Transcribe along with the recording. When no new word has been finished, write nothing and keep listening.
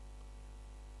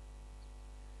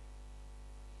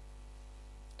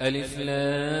ألف لام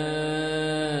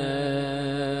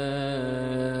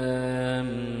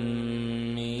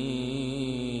ميم.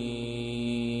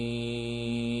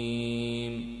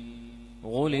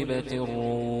 غلبت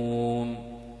الروم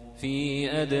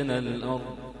في أدنى الأرض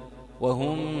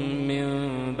وهم من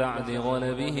بعد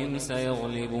غلبهم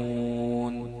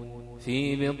سيغلبون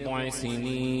في بضع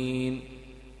سنين.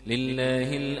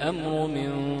 لله الأمر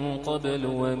من قبل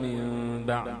ومن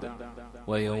بعد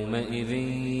ويومئذ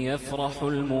يفرح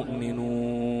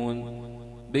المؤمنون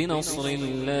بنصر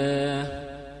الله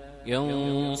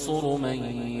ينصر من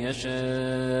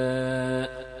يشاء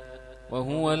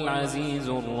وهو العزيز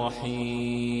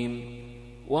الرحيم.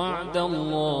 وعد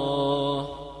الله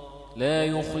لا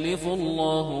يخلف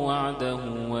الله وعده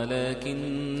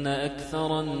ولكن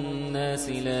أكثر الناس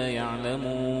لا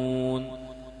يعلمون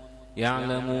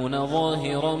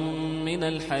ظاهرا من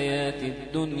الحياة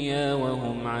الدنيا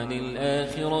وهم عن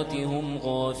الآخرة هم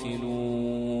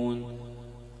غافلون.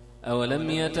 أولم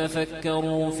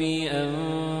يتفكروا في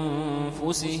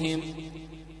أنفسهم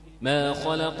ما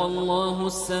خلق الله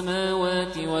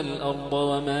السماوات والأرض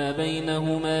وما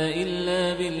بينهما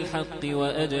إلا بالحق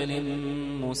وأجل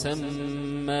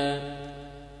مسمى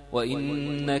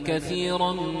وإن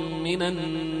كثيرا من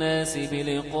الناس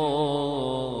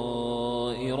بلقاء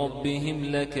ربهم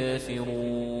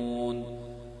لكافرون.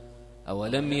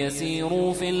 أولم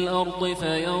يسيروا في الأرض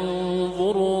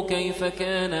فينظروا كيف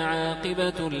كان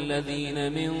عاقبة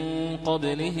الذين من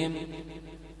قبلهم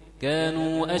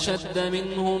كانوا أشد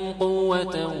منهم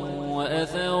قوة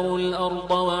وأثاروا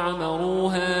الأرض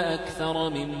وعمروها أكثر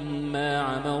مما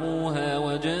عمروها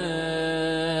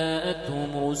وجاءتهم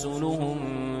رسلهم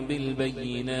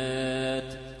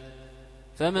بالبينات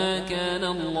فما كان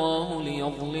الله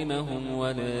ليظلمهم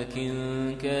ولكن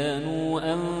كانوا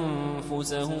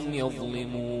أنفسهم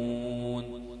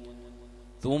يظلمون.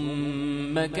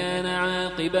 ثم كان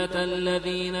عاقبة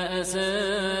الذين أساءوا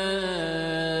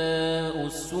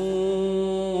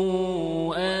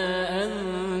السوء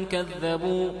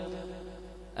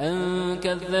أن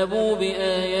كذبوا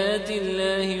بآيات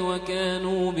الله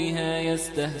وكانوا بها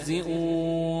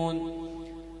يستهزئون.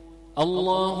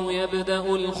 الله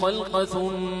يبدأ الخلق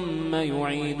ثم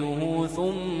يعيده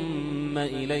ثم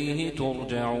إليه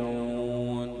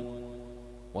ترجعون.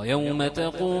 ويوم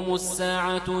تقوم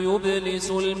الساعة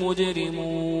يبلس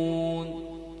المجرمون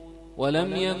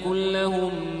ولم يكن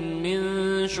لهم من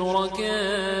شركائهم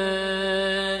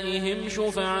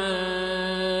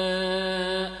شفعاء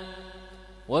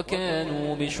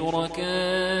وكانوا بشركائهم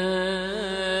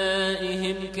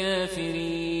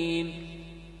كافرين.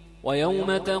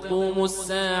 ويوم تقوم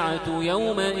الساعة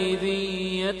يومئذ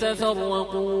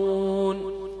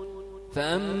يتفرقون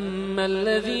فأما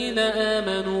الذين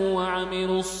آمنوا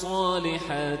وعملوا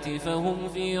الصالحات فهم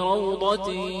في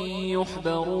روضة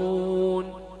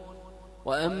يحبرون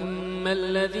وأما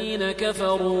الذين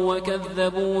كفروا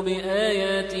وكذبوا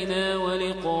بآياتنا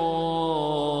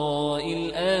ولقاء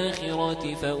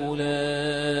الآخرة فأولئك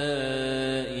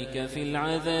في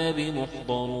العذاب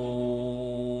محضرون.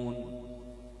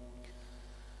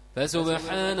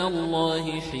 فسبحان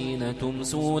الله حين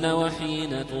تمسون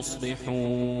وحين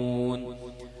تصبحون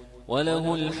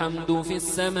وله الحمد في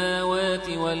السماوات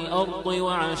والأرض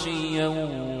وعشيا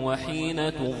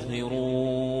وحين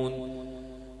تظهرون.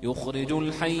 يخرج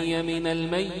الحي من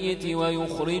الميت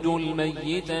ويخرج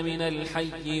الميت من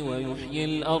الحي ويحيي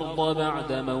الأرض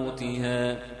بعد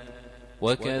موتها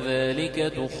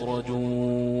وكذلك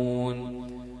تخرجون.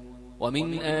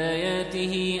 ومن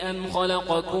آياته أن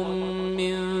خلقكم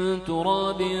من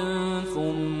تراب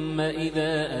ثم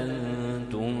إذا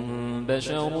أنتم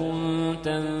بشر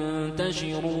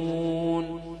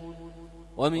تنتشرون.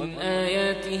 ومن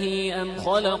آياته أن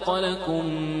خلق لكم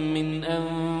من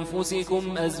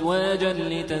أنفسكم أزواجا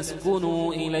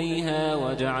لتسكنوا إليها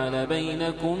وجعل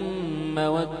بينكم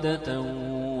مودة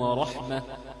ورحمة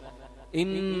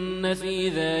إن في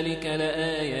ذلك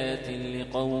لآيات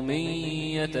لقوم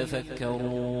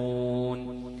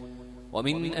يتفكرون.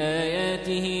 ومن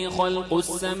آياته خلق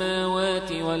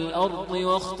السماوات والأرض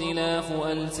واختلاف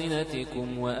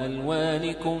ألسنتكم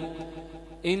وألوانكم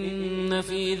إن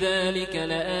في ذلك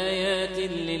لآيات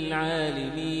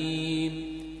للعالمين.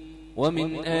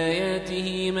 ومن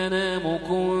آياته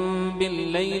منامكم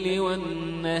بالليل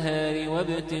والنهار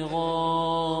وابتغاؤكم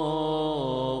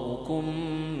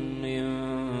من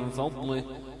فضله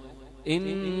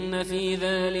إن في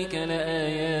ذلك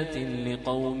لآيات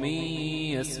لقوم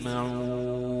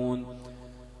يسمعون.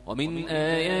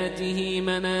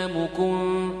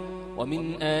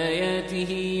 ومن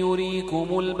آياته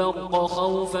يريكم البرق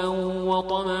خوفا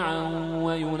وطمعا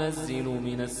وينزل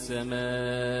من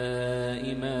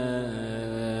السماء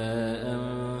ماء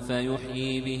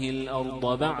فيحيي به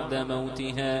الأرض بعد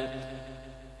موتها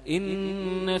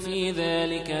إن في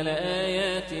ذلك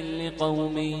لآيات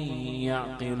لقوم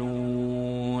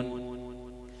يعقلون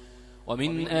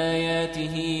ومن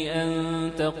آياته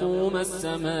أن تقوم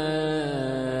السماء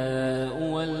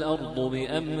والأرض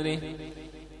بأمره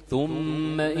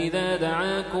ثم إذا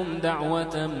دعاكم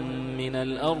دعوة من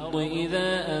الأرض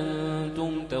إذا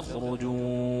أنتم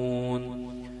تخرجون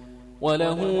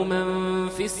وله من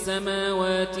في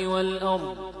السماوات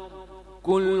والأرض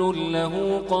كل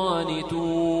له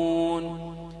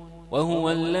قانتون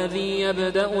وهو الذي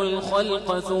يبدأ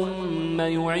الخلق ثم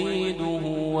يعيده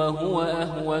وهو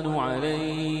أهون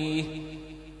عليه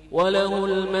وله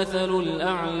المثل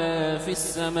الأعلى في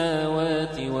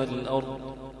السماوات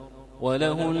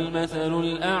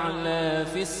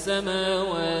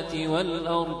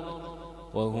والأرض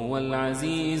وهو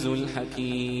العزيز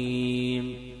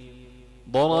الحكيم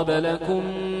ضرب لكم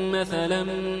مثلا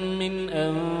من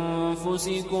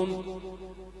أنفسكم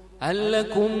هل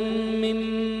لكم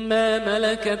مما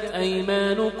ملكت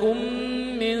أيمانكم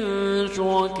من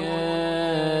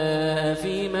شركاء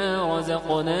فيما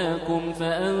رزقناكم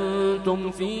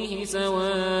فأنتم فيه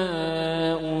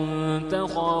سواء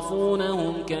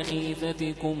تخافونهم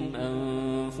كخيفتكم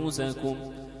أنفسكم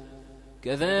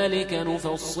كذلك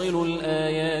نفصل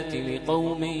الآيات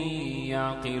لقوم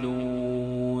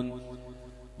يعقلون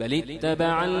بل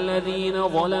اتبع الذين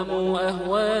ظلموا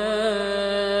أهواءهم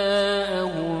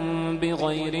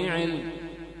بغير علم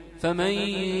فمن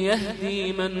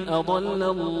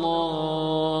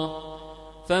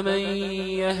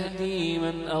يهدي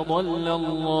من أضل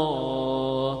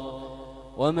الله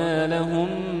وما لهم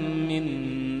من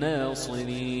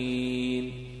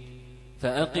ناصرين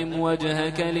فأقم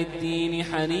وجهك للدين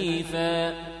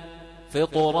حنيفا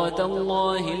فطرة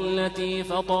الله التي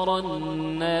فطر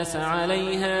الناس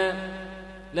عليها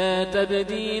لا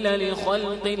تبديل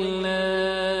لخلق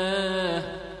الله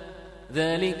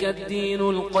ذلك الدين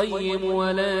القيم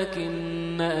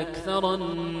ولكن أكثر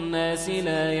الناس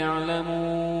لا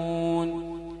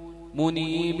يعلمون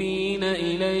منيبين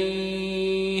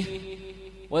إليه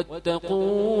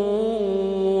واتقوه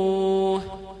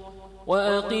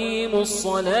وأقيموا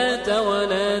الصلاة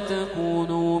ولا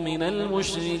تكونوا من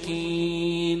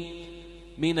المشركين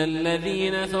من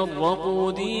الذين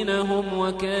فرقوا دينهم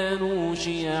وكانوا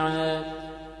شيعا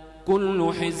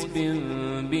كل حزب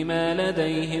بما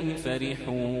لديهم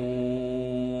فرحون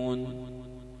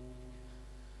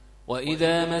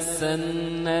وإذا مس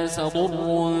الناس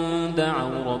ضر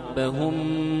دعوا ربهم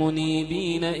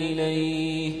منيبين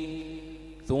إليه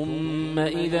ثم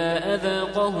إذا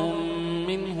أذاقهم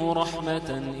منه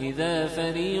رحمة إذا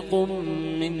فريق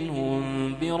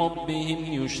منهم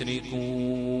بربهم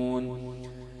يشركون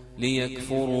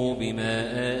ليكفروا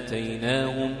بما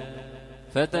آتيناهم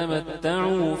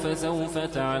فتمتعوا فسوف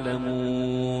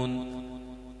تعلمون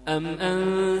أم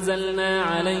أنزلنا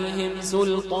عليهم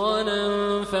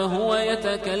سلطانا فهو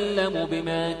يتكلم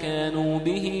بما كانوا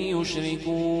به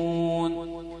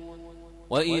يشركون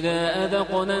وإذا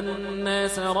أذقنا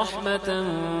الناس رحمة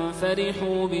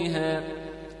فرحوا بها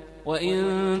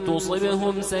وإن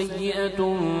تصبهم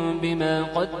سيئة بما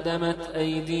قدمت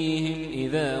أيديهم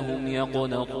إذا هم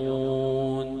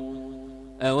يقنطون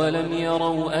أولم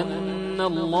يروا أن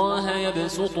الله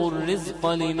يبسط الرزق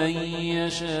لمن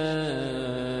يشاء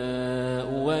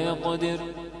ويقدر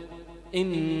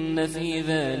إن في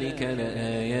ذلك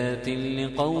لآيات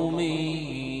لقوم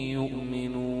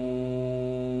يؤمنون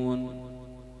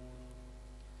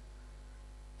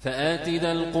فآت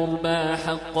ذا القربى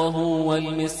حقه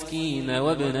والمسكين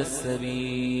وابن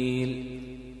السبيل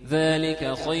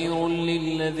ذلك خير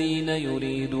للذين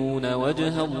يريدون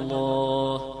وجه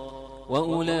الله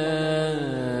وأولئك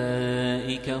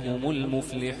هم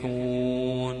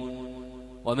المفلحون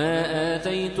وما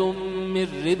آتيتم من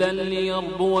ربا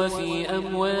ليربو في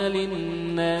أموال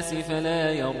الناس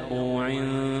فلا يربو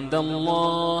عند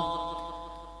الله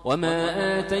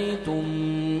وما آتيتم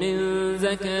من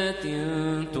زكاة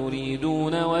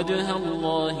تريدون وجه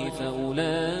الله فأولئك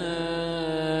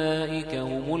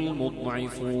هم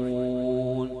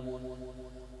المضعفون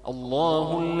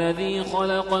الله الذي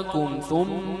خلقكم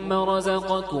ثم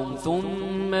رزقكم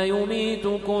ثم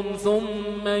يميتكم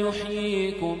ثم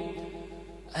يحييكم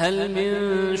هل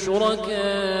من شركائكم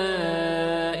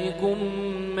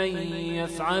من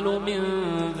يفعل من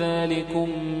ذلكم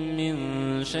من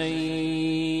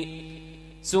شيء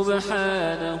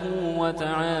سبحانه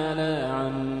وتعالى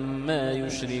عما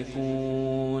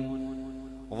يشركون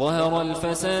ظهر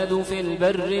الفساد في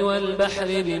البر والبحر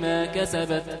بما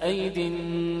كسبت أيدي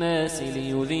الناس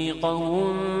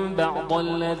ليذيقهم بعض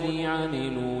الذي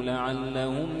عملوا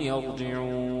لعلهم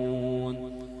يرجعون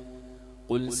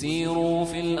قل سيروا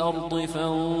في الأرض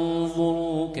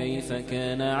فانظروا كيف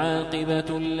كان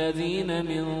عاقبة الذين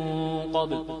من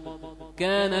قبل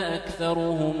كان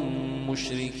أكثرهم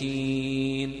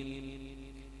مشركين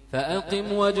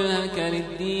فأقم وجهك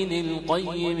للدين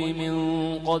القيم من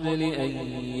قبل أن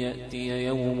يأتي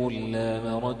يوم لا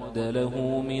مرد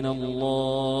له من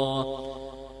الله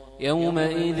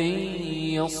يومئذ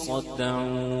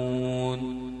يصدعون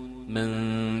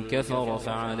من كفر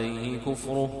فعليه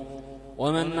كفره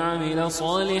ومن عمل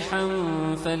صالحا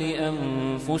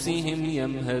فلأنفسهم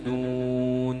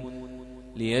يمهدون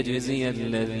ليجزي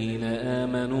الذين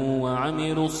آمنوا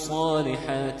وعملوا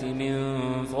الصالحات من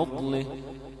فضله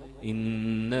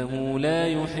إنه لا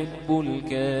يحب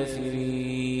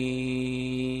الكافرين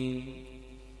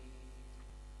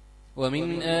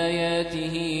ومن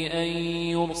آياته أن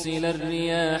يرسل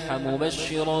الرياح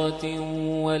مبشرات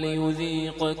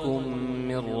وليذيقكم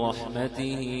من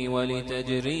رحمته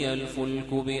ولتجري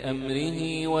الفلك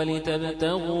بأمره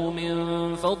ولتبتغوا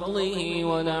من فضله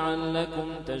ولعلكم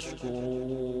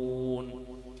تشكرون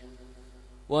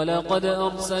ولقد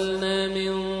أرسلنا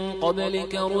من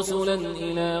قبلك رسلا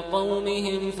إلى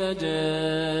قومهم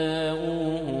فجاءوهم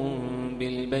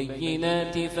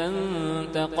بالبينات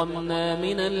فانتقمنا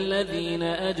من الذين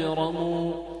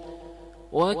أجرموا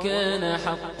وكان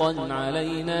حقا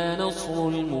علينا نصر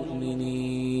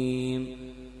المؤمنين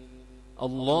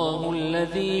الله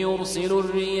الذي يرسل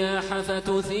الرياح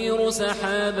فتثير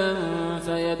سحابا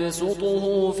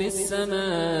فيبسطه في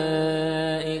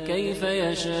السماء كيف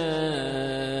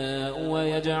يشاء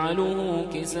ويجعله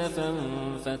كسفا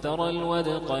فترى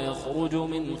الودق يخرج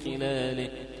من خلاله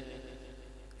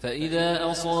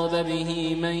فإذا أصاب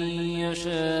به من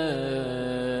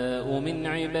يشاء من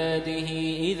عباده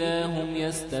إذا هم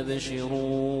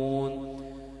يستبشرون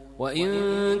وإن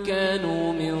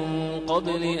كانوا من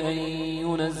قبل أن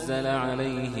ينزل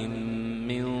عليهم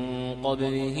من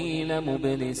قبله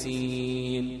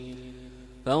لمبلسين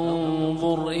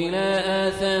فانظر إلى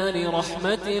آثار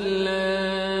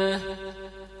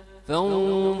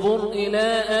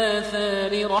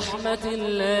رحمة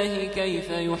الله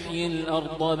كيف يحيي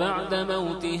الأرض بعد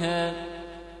موتها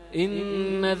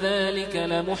إن ذلك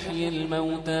لمحيي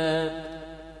الموتى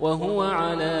وهو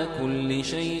على كل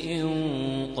شيء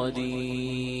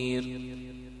قدير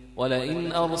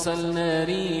ولئن أرسلنا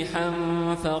ريحا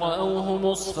فرأوه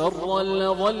مصفرا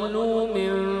لظلوا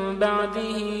من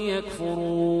بعده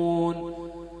يكفرون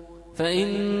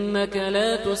فإنك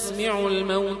لا تسمع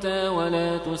الموتى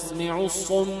ولا تسمع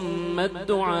الصم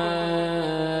الدعاء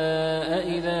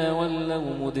إذا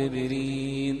ولوا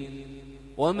مدبرين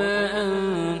وما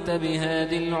أنت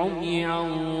بهاد العمي عن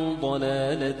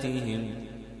ضلالتهم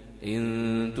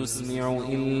إن تسمع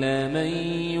إلا من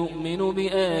يؤمن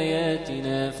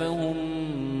بآياتنا فهم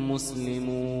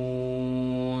مسلمون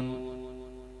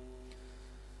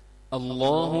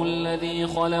الله الذي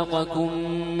خلقكم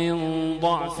من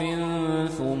ضعف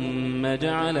ثم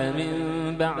جعل من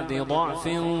بعد ضعف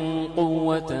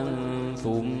قوة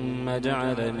ثم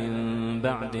جعل من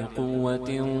بعد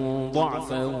قوة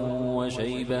ضعفا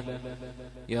وشيبة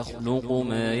يخلق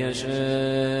ما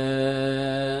يشاء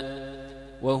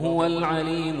وهو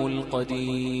العليم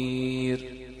القدير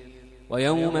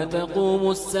ويوم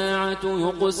تقوم الساعة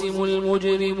يقسم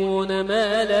المجرمون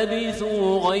ما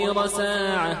لبثوا غير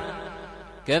ساعة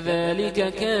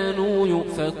كذلك كانوا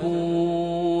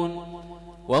يؤفكون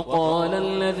وقال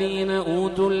الذين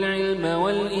أوتوا العلم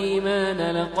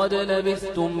والإيمان لقد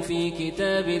لبثتم في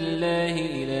كتاب الله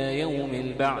إلى يوم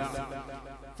البعث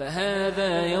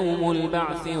فهذا يوم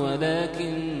البعث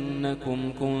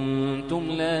ولكنكم كنتم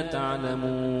لا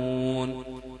تعلمون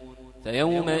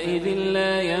فيومئذ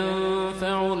لا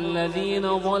ينفع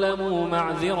الذين ظلموا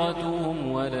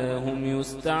معذرتهم ولا هم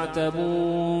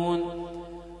يستعتبون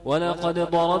ولقد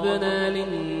ضربنا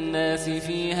للناس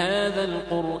في هذا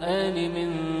القرآن من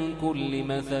كل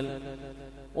مثل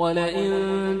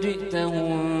ولئن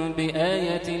جئتهم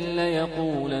بآية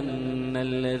ليقولن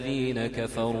الذين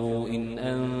كفروا إن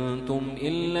أنتم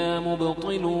إلا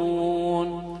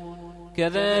مبطلون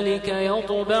كذلك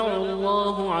يطبع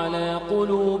الله على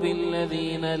قلوب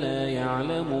الذين لا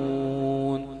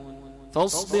يعلمون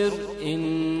فاصبر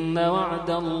إن وعد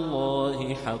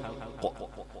الله حق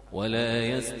ولا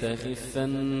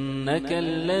يستخفنك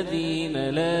الذين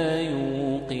لا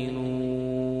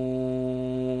يوقنون